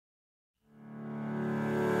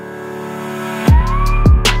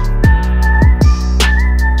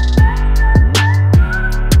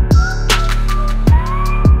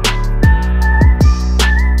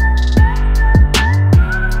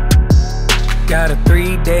Got a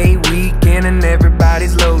 3-day weekend and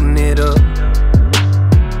everybody's loading it up.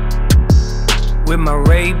 With my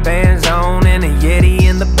Ray-Bans on and a Yeti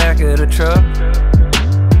in the back of the truck.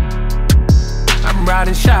 I'm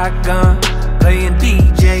riding shotgun, playing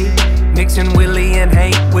DJ, mixing Willie and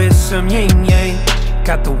Hank with some yin yang.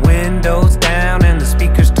 Got the windows down and the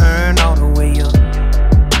speakers turned all the way up.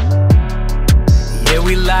 Yeah,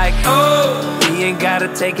 we like, oh, we ain't gotta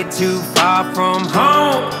take it too far from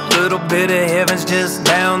home. Little bit of heaven's just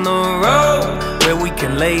down the road, where we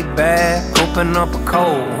can lay back, open up a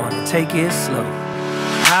cold one, and take it slow.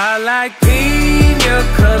 I like pina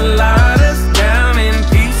coladas down in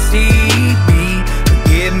PCB.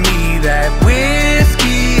 Give me that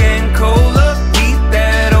whiskey and cola, beat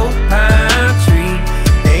that old pine tree.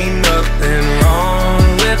 Ain't nothing wrong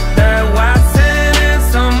with that white sand and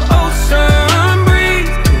some ocean breeze.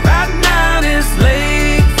 Right now this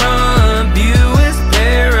lakefront view is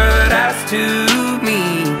paradise to me,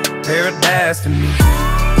 paradise to me.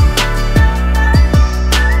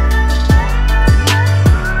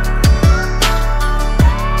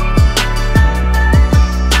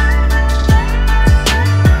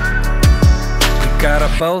 Got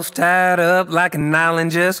our boats tied up like an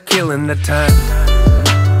island, just killing the time.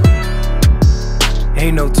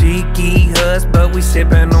 Ain't no tiki huts, but we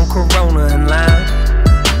sippin' on Corona and lime.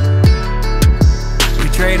 We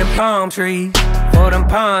trading palm trees for them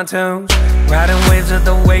pontoons, riding waves of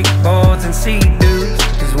the wakeboards and sea dudes.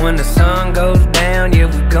 Cause when the sun goes down, yeah,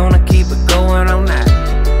 we gonna keep it going all night.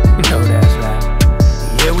 You know that's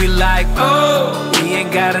right. Yeah, we like, oh, we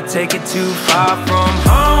ain't gotta take it too far from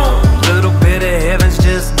home. Little bit of heaven's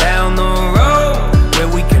just down the road, where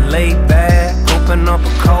we can lay back, open up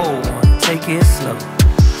a cold one, take it slow.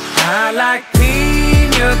 I like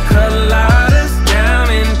pina coladas down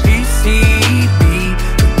in PCB.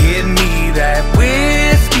 Give me that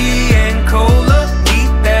whiskey and cola,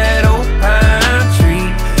 beat that old pine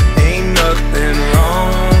tree. Ain't nothing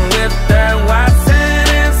wrong with that white sand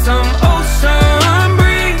and some ocean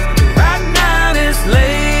breeze. Right now this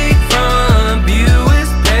lakefront view is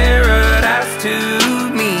paradise to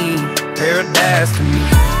me, paradise to me.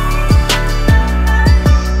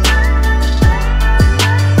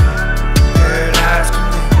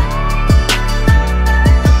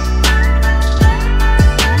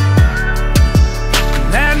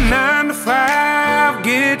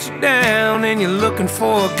 Down and you're looking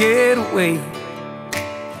for a getaway.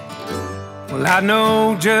 Well, I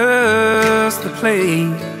know just the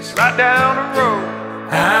place, right down the road.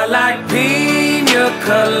 I like pina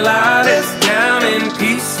coladas down in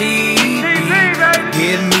PCB.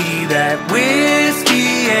 Give me that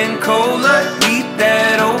whiskey and cola, eat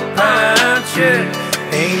that old pine tree.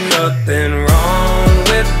 Ain't nothing